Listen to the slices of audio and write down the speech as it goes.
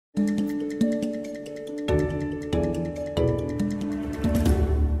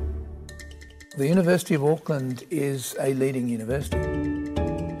The University of Auckland is a leading university.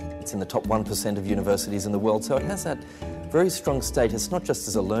 It's in the top 1% of universities in the world, so it has that very strong status, not just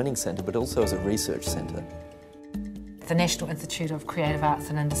as a learning centre, but also as a research centre. The National Institute of Creative Arts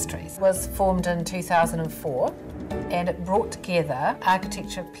and Industries was formed in 2004, and it brought together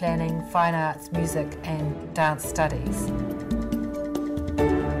architecture, planning, fine arts, music and dance studies.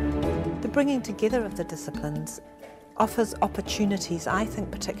 The bringing together of the disciplines offers opportunities, I think,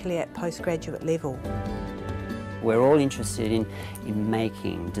 particularly at postgraduate level. We're all interested in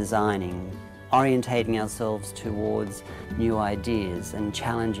making, designing, orientating ourselves towards new ideas and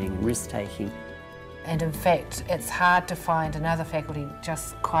challenging, risk-taking. And in fact, it's hard to find another faculty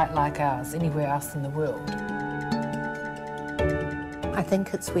just quite like ours anywhere else in the world. I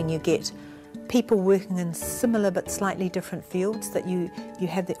think it's when you get people working in similar but slightly different fields that you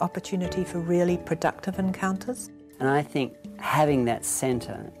have the opportunity for really productive encounters. And I think having that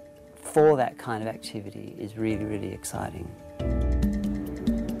centre for that kind of activity is really, really exciting.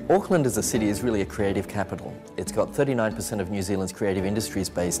 Auckland as a city is really a creative capital. It's got 39% of New Zealand's creative industries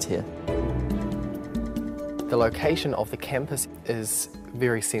based here. The location of the campus is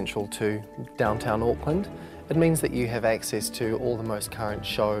very central to downtown Auckland. It means that you have access to all the most current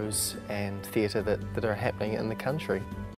shows and theatre that are happening in the country.